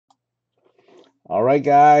All right,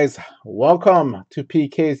 guys, welcome to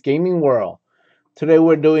PK's Gaming World. Today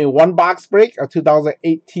we're doing one box break of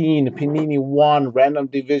 2018 Panini 1 Random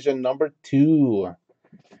Division number 2.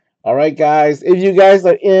 All right, guys, if you guys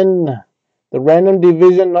are in the Random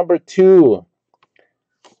Division number 2,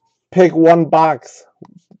 pick one box.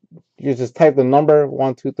 You just type the number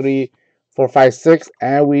 1, 2, 3, 4, 5, 6,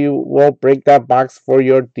 and we will break that box for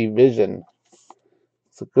your division.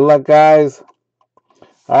 So good luck, guys.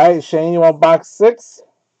 All right, Shane, you want box 6?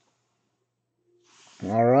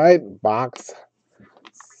 All right, box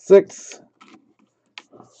 6.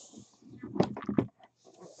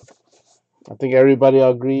 I think everybody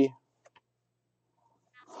will agree.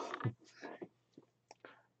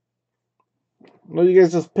 No, you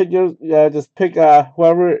guys just pick your just pick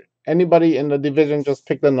whoever anybody in the division, just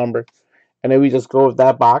pick the number, and then we just go with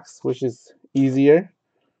that box, which is easier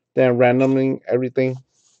than randoming everything.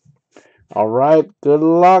 All right, good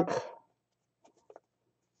luck.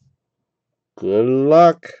 Good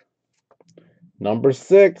luck. Number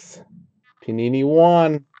 6, Panini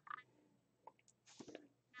 1.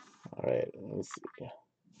 All right, let's see.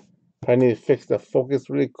 I need to fix the focus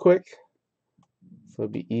really quick, so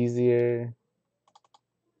it'll be easier.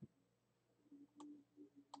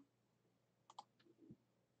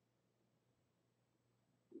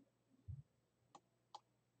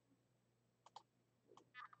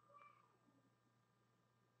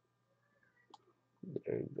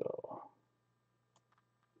 There you go.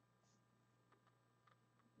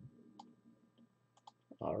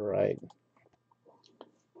 All right.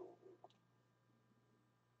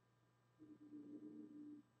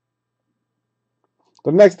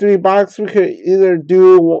 The next 3 boxes we could either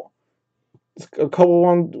do a couple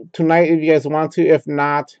one tonight if you guys want to. If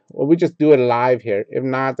not, well, we just do it live here. If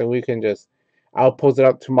not, then we can just I'll post it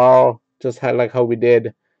up tomorrow, just like how we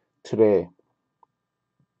did today.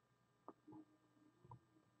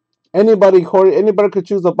 Anybody, Corey, anybody could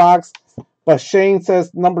choose a box, but Shane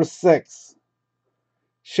says number 6.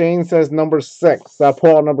 Shane says number 6. I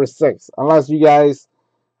pull out number 6, unless you guys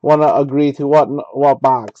want to agree to what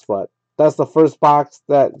box. But that's the first box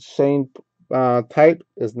that Shane typed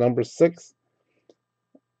is number 6.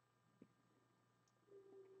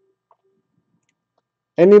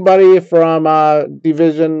 Anybody from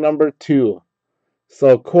division number 2?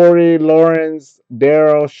 So Corey, Lawrence,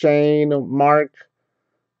 Daryl, Shane, Mark,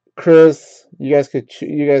 Chris, you guys could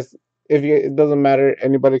you guys, if you, it doesn't matter,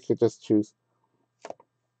 anybody could just choose.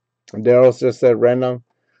 Daryl just said random.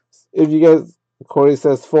 If you guys, Corey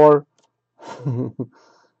says 4,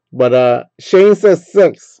 but Shane says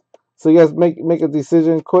 6. So you guys make a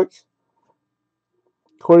decision quick.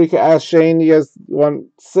 Corey can ask Shane, you guys want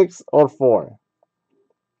 6 or 4,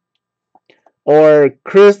 or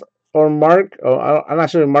Chris or Mark. Oh, I'm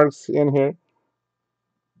not sure if Mark's in here.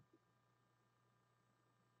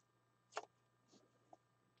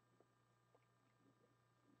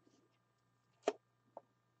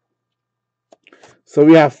 So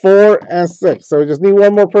we have 4 and 6. So we just need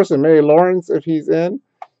one more person. Maybe Lawrence, if he's in,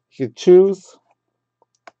 he could choose.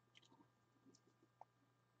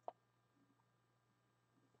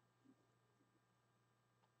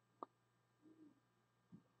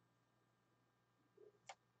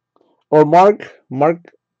 Or Mark.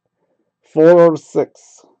 Mark, 4 or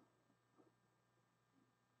 6.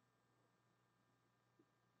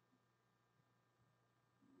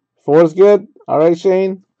 4 is good. All right,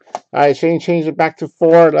 Shane. All right, Shane, change it back to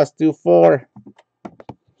 4. Let's do 4.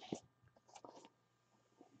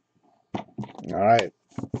 All right.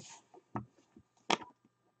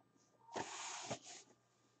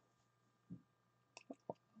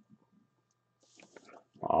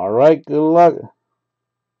 All right. Good luck.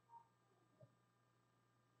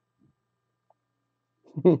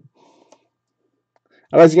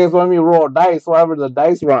 Unless you guys want me to roll dice, whatever the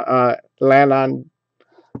dice land on,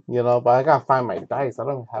 But I gotta find my dice. I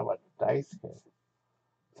don't have a dice here,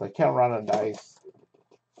 so I can't run a dice.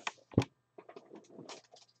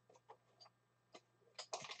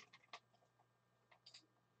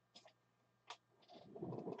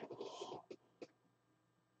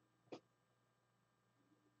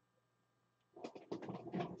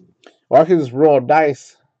 Or I can just roll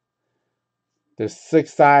dice. There's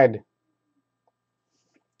 6 side.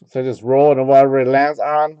 So just roll and whatever it lands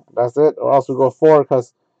on, that's it. Or else we go 4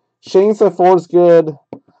 because Shane said 4 is good.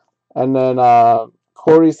 And then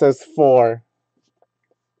Corey says 4.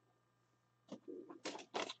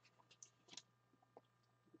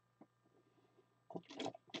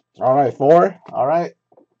 All right, 4. All right.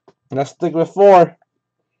 Let's stick with 4.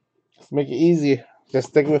 Let's make it easy. Just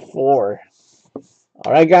stick with 4.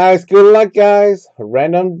 All right, guys. Good luck, guys.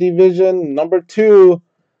 Random division number 2.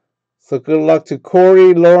 So good luck to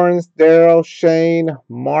Corey, Lawrence, Daryl, Shane,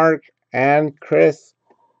 Mark, and Chris.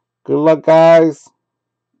 Good luck, guys.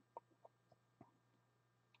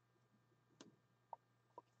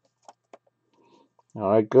 All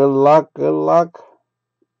right, good luck, good luck.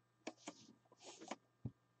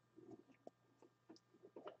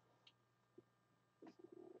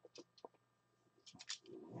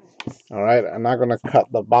 All right, I'm not going to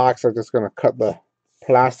cut the box. I'm just going to cut the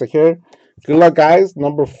plastic here. Good luck, guys.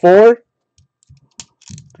 Number 4.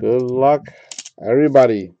 Good luck,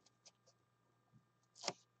 everybody.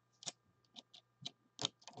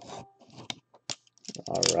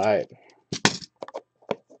 All right.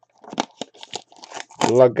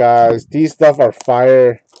 Good luck, guys. These stuff are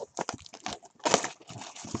fire.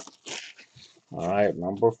 All right,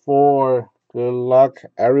 number 4. Good luck,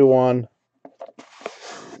 everyone.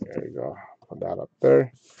 There you go. Put that up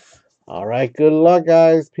there. All right, good luck,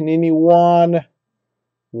 guys. Panini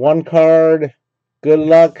 1 card. Good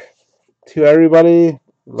luck to everybody.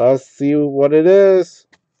 Let's see what it is.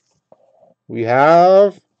 We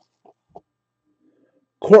have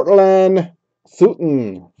Cortland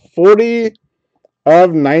Sutton, 40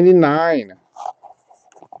 of 99.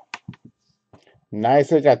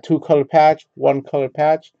 Nice. I got 2 color patch, 1 color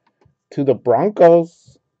patch to the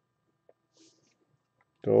Broncos.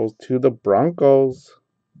 Goes to the Broncos.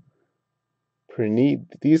 Pretty neat.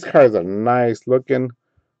 These cards are nice looking.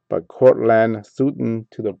 But Cortland Sutton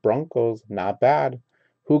to the Broncos, not bad.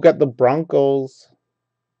 Who got the Broncos?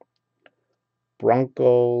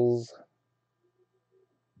 Broncos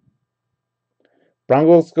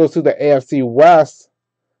goes to the AFC West.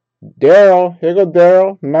 Daryl, here go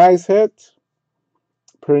Daryl. Nice hit.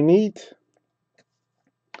 Pretty neat.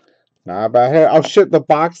 Not bad here. I'll ship the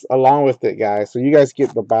box along with it, guys. So you guys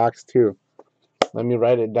get the box too. Let me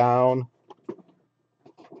write it down.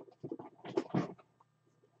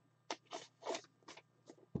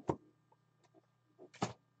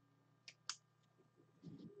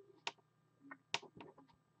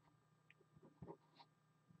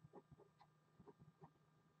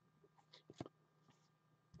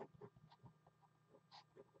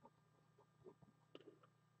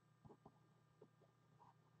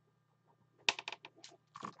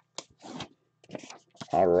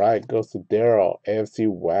 All right, goes to Daryl, AFC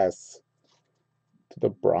West to the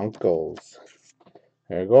Broncos.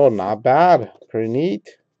 There you go. Not bad. Pretty neat.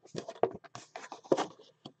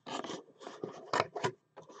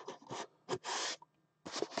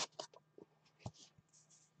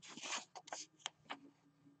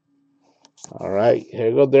 All right, here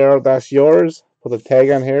you go, Daryl. That's yours. Put the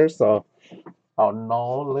tag on here so I'll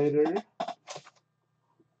know later.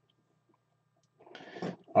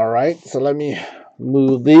 All right, so let me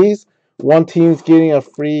move these. One team's getting a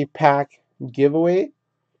free pack giveaway.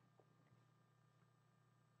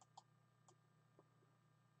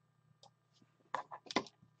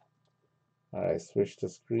 All right, switch the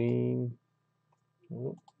screen.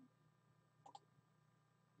 And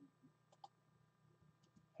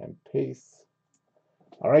paste.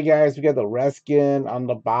 All right, guys, we got the Redskins on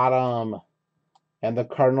the bottom and the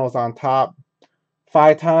Cardinals on top.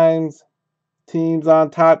 5 times teams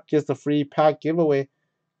on top, just a free pack giveaway.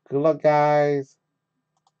 Good luck, guys.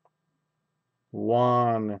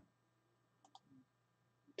 1,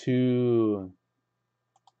 2,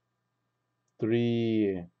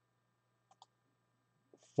 3,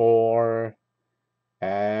 4,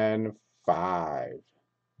 and 5.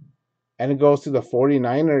 And it goes to the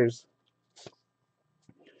 49ers.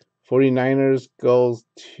 49ers goes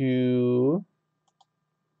to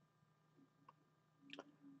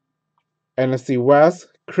NFC West.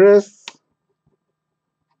 Chris.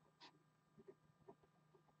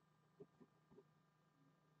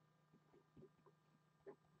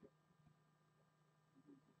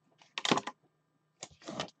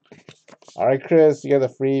 All right, Chris, you got the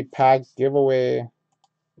free pack giveaway.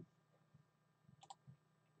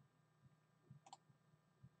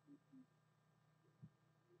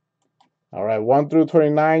 All right, 1 through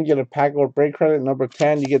 29, you get a pack or break credit. Number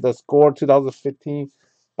 10, you get the Score 2015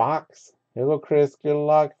 box. Here you go, Chris. Good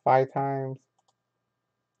luck. 5 times.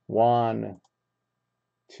 1,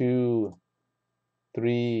 2,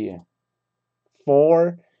 3,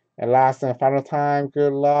 4. And last and final time,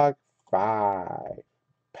 good luck. 5.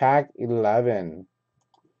 Pack 11.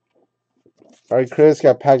 All right, Chris,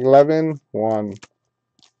 got pack 11. 1,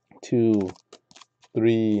 2,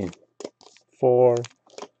 3, 4,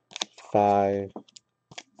 5,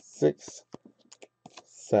 6,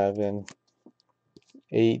 7,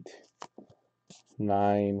 8,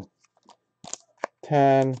 9,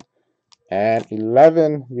 10, and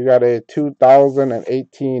 11. You got a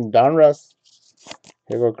 2018 Donruss.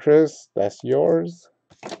 Here you go, Chris. That's yours.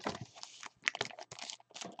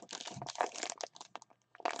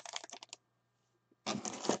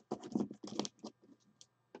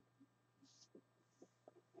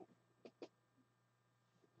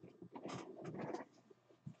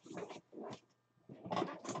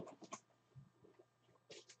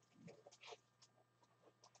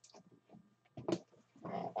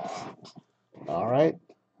 All right.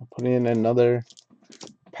 I'll put in another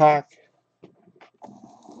pack.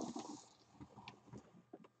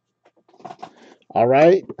 All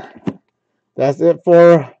right. That's it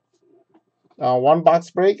for one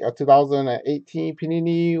box break of 2018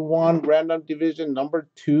 Panini 1 Random Division number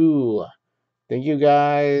 2. Thank you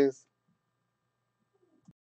guys.